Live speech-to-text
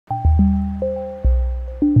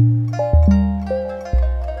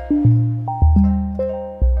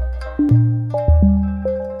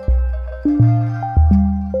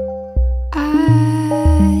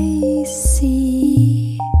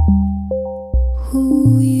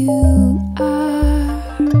who you are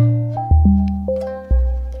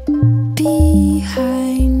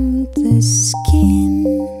behind the skin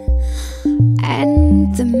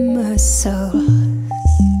and the muscles.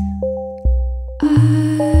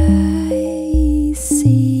 I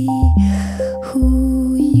see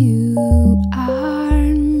who you are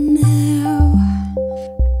now,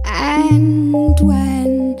 and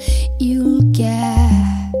when you'll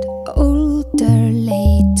get older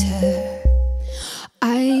later,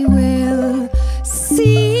 I will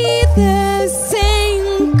see the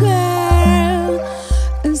same girl,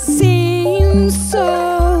 the same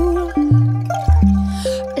soul,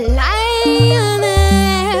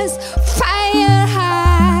 lioness, fire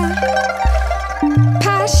high,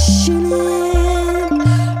 passionate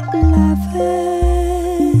lover.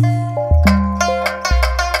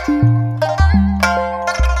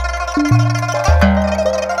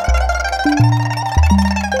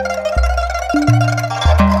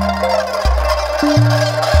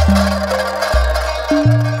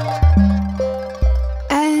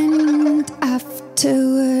 And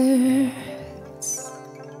afterwards,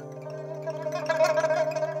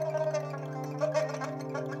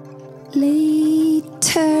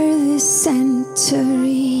 later this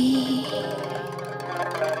century,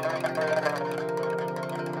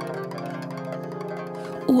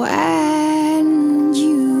 when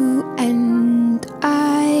you and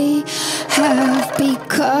I have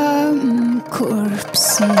become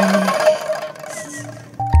corpses,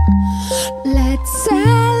 let's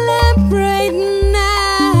celebrate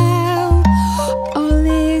now. All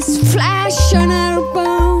this flesh on our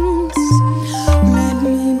bones. Let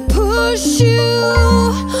me push you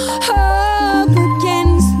up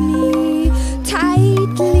against me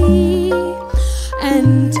tightly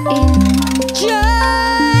and enjoy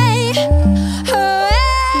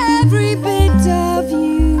every bit of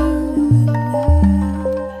you.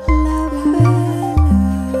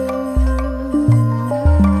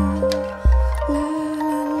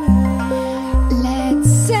 Let's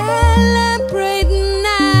celebrate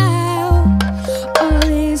now. All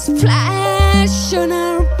this flesh on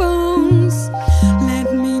our bones.